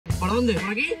¿Por dónde? ¿Por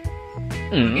aquí?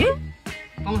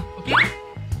 Toma, ¿aquí?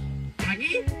 ¿Por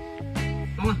aquí?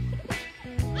 Toma.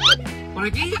 ¿Por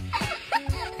aquí?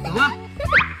 Toma.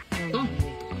 Toma.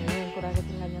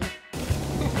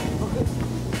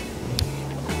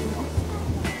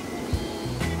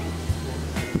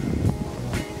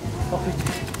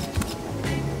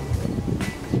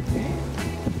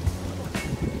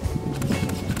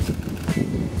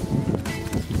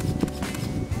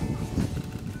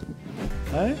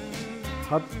哎，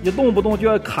它一动不动就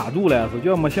要卡住了，就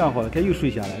要没想好了，看又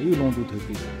睡下来，又弄住头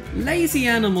睡。Lazy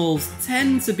animals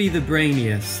tend to be the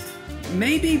brainiest.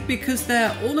 Maybe because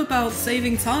they're all about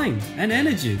saving time and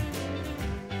energy.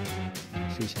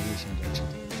 睡前又想着吃。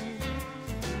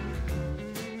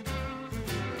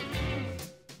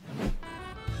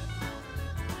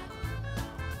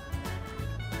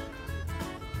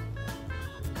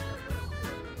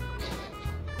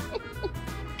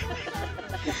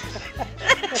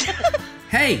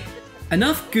Hey,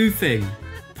 enough goofing.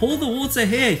 Pour the water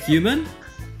here, human.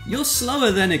 You're slower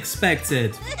than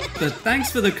expected, but thanks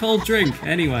for the cold drink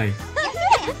anyway. Oh,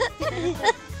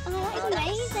 that's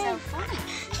amazing.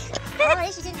 Oh, at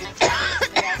least you didn't actually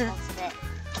the response of it.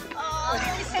 Oh,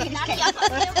 you're so naughty. I got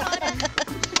you pardon.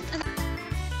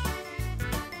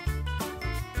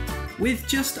 With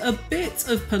just a bit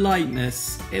of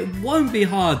politeness, it won't be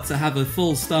hard to have a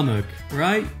full stomach,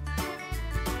 right?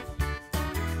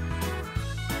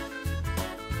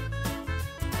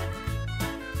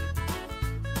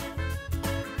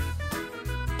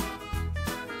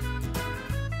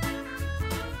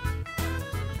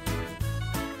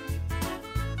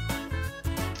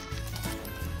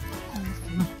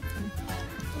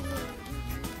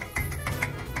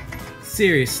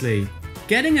 Seriously,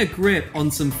 getting a grip on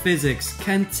some physics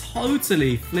can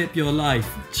totally flip your life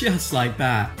just like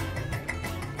that.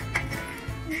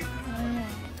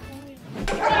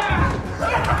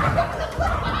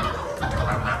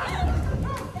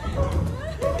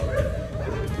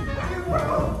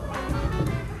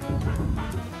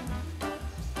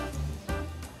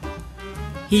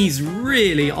 He's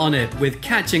really on it with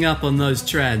catching up on those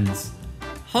trends.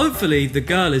 Hopefully the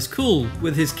girl is cool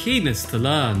with his keenness to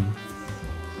learn.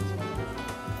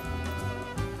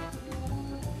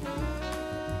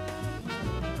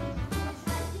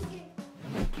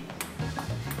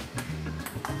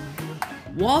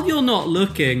 While you're not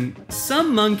looking,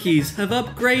 some monkeys have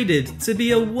upgraded to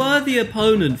be a worthy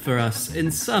opponent for us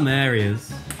in some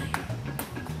areas.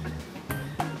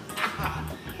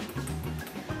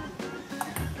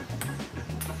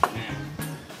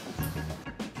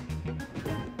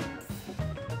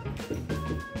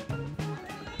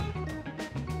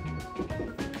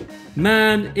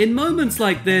 Man, in moments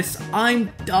like this,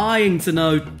 I'm dying to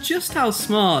know just how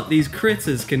smart these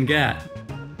critters can get.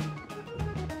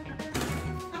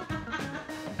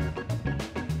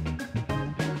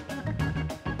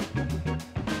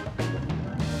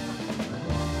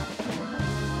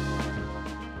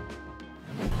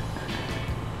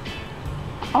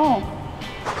 Oh.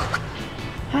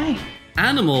 Hi.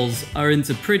 Animals are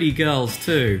into pretty girls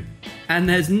too, and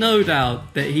there's no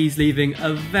doubt that he's leaving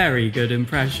a very good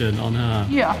impression on her.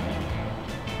 Yeah.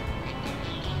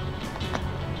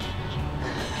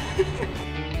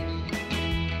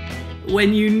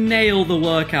 When you nail the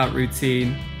workout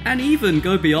routine, and even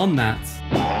go beyond that.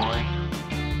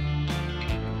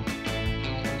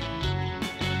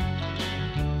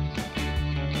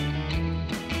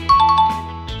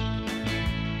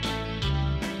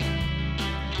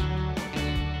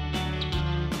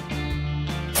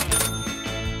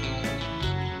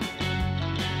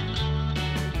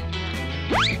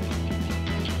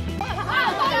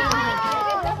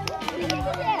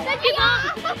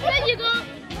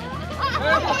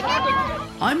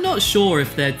 I'm not sure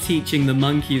if they're teaching the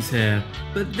monkeys here,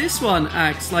 but this one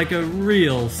acts like a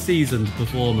real seasoned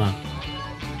performer.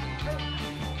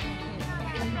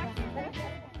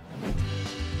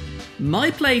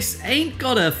 My place ain't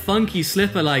got a funky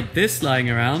slipper like this lying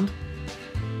around.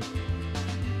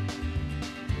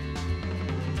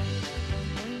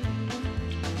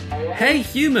 Hey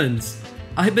humans,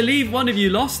 I believe one of you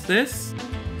lost this.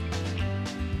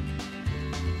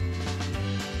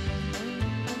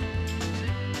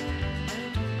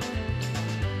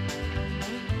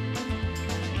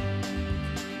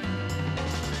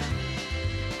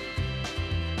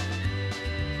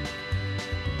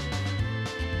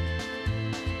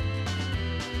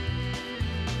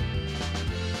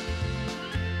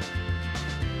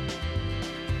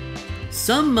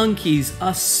 Some monkeys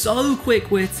are so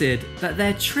quick-witted that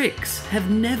their tricks have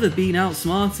never been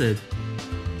outsmarted.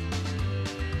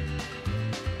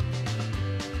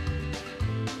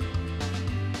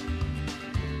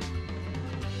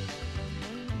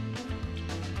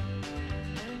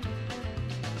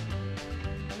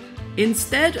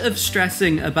 Instead of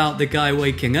stressing about the guy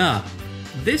waking up,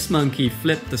 this monkey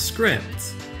flipped the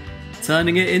script,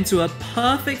 turning it into a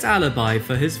perfect alibi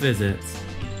for his visit.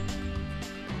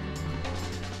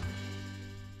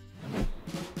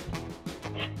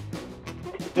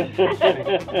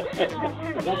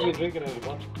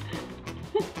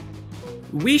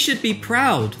 We should be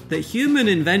proud that human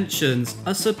inventions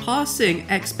are surpassing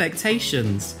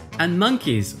expectations and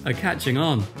monkeys are catching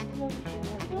on.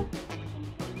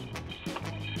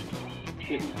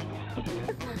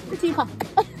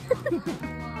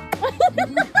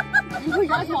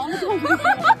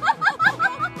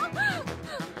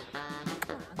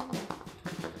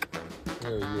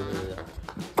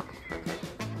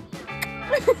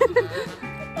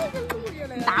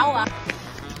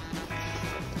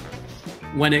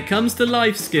 When it comes to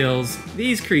life skills,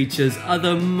 these creatures are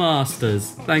the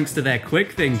masters thanks to their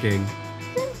quick thinking.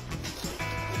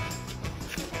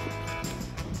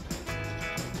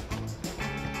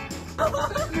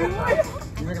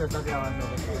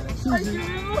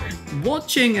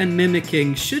 Watching and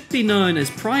mimicking should be known as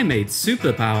primate's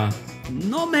superpower.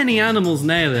 Not many animals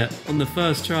nail it on the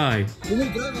first try.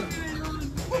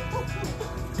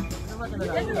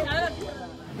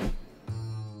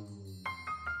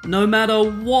 No matter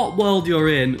what world you're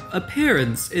in,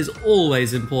 appearance is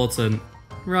always important.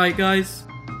 Right, guys?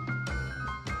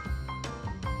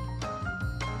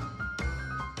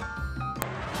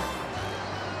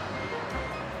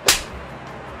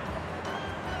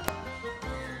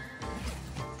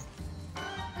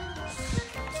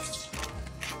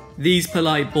 These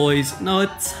polite boys know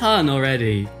a ton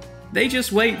already. They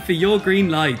just wait for your green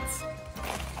light.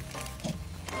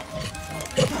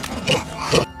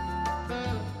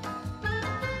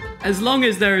 As long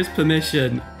as there is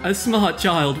permission, a smart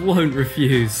child won't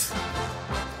refuse.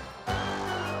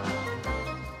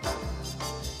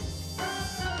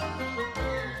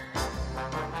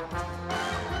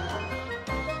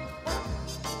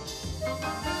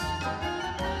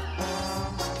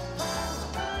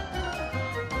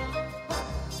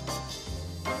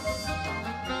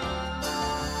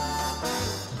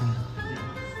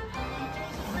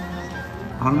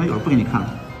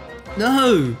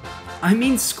 No, I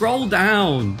mean scroll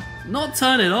down, not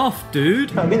turn it off,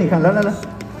 dude.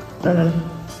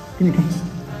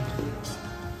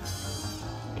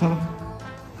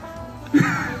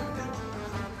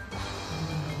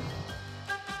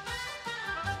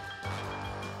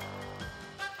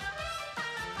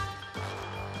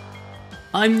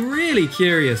 I'm really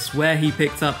curious where he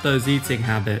picked up those eating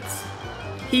habits.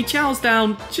 He chows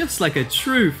down just like a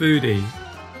true foodie.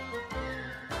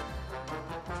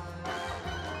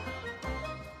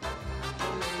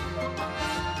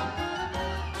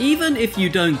 Even if you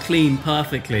don't clean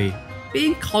perfectly,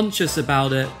 being conscious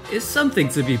about it is something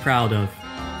to be proud of.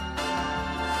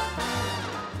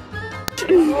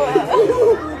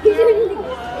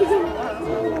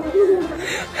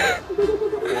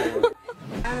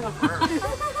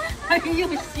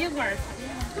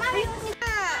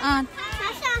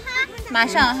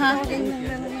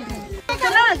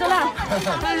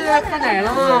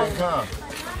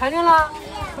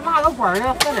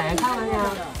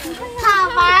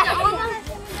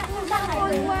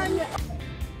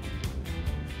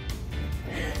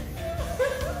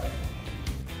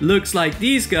 Looks like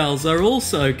these girls are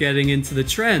also getting into the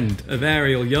trend of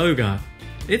aerial yoga.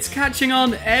 It's catching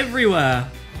on everywhere.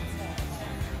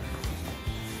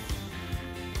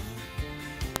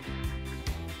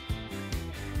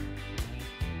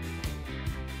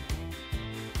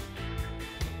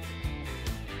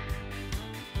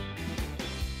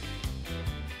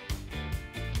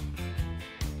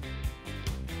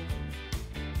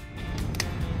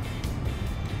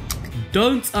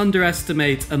 Don't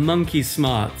underestimate a monkey's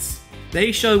smarts.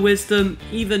 They show wisdom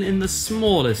even in the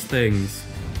smallest things.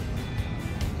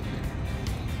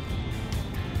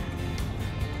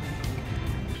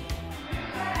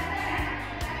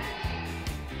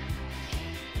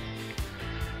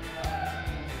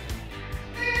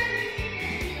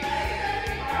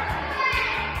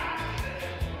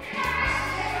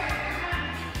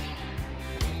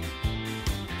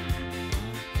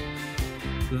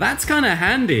 That's kinda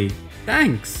handy.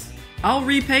 Thanks. I'll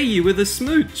repay you with a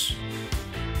smooch.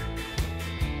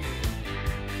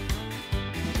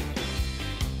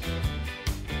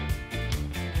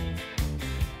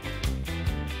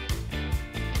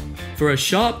 For a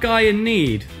sharp guy in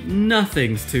need,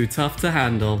 nothing's too tough to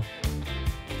handle.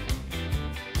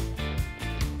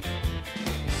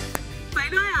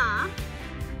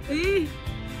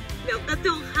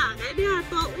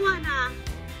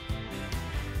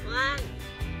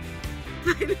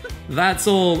 That's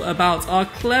all about our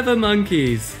clever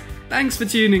monkeys. Thanks for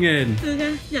tuning in. คือไง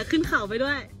อยากขึ้นเขาไปด้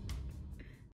วย